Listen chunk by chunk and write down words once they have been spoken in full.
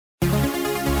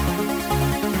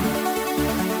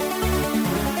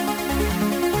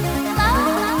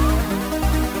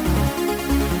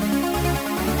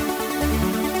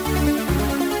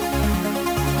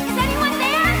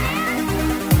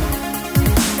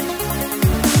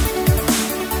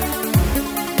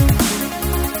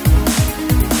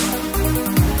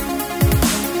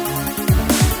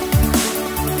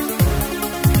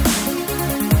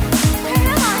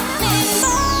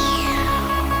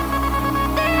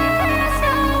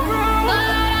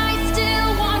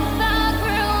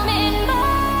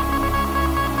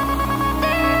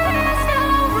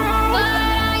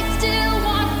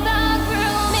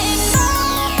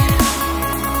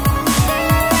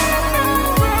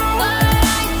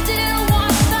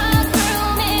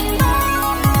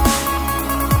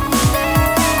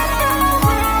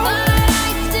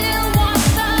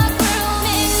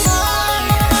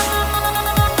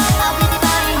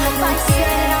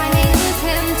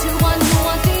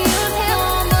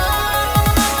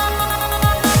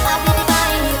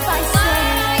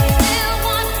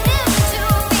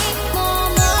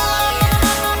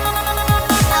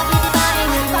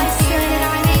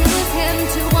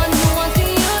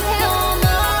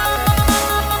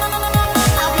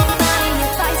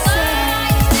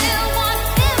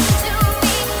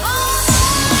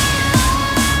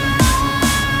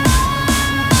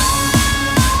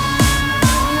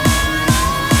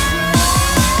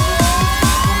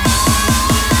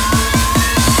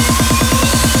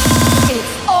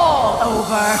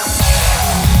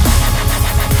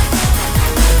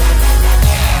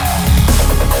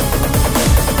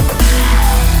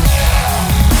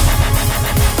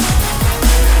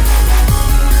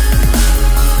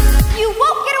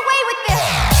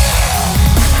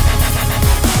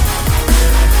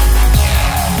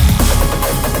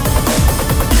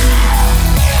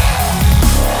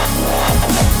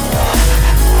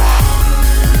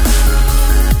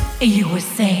You were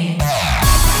saying.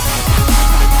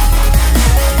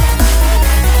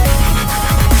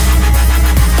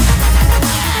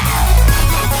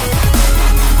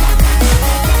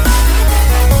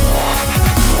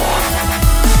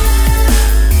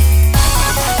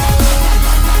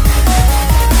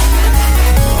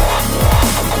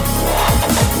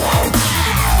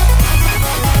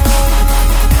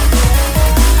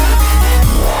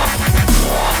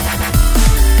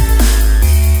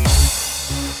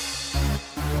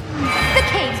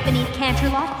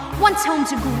 Once home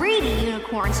to greedy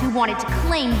unicorns who wanted to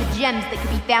claim the gems that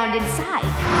could be found inside.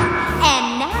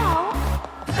 And now,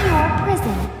 your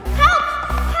prison. Help!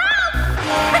 Help!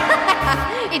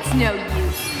 It's no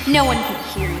use. No one can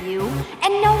hear you,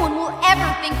 and no one will ever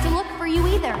think to look for you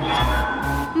either.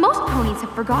 Most ponies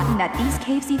have forgotten that these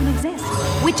caves even exist,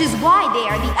 which is why they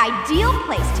are the ideal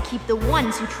place to keep the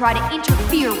ones who try to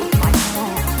interfere with my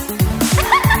plans.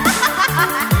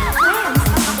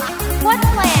 Plans? What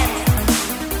plans?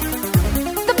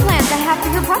 I have for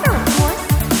your brother, of course.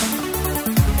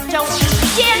 Don't you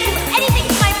dare do anything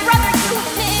to my brother,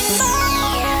 you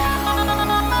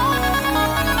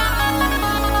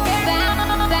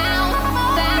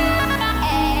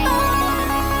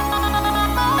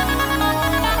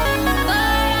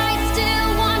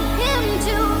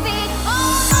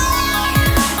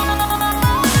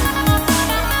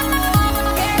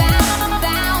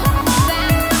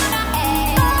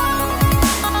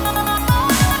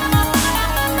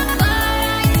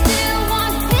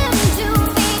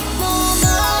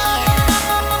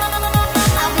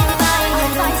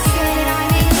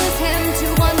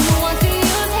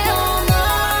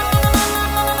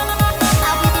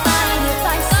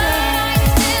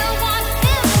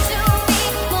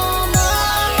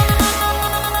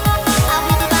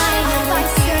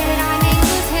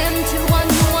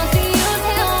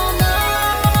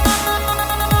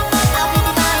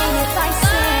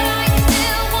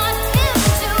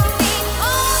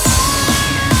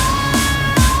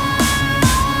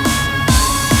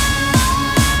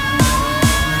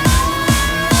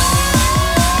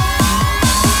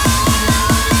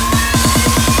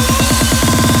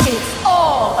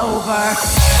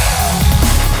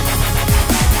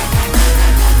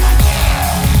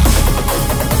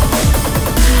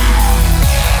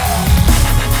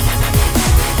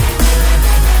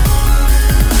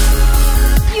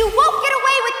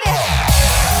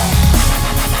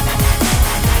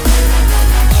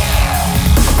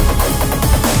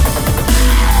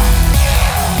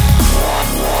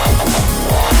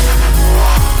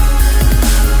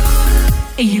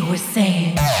You were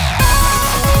saying.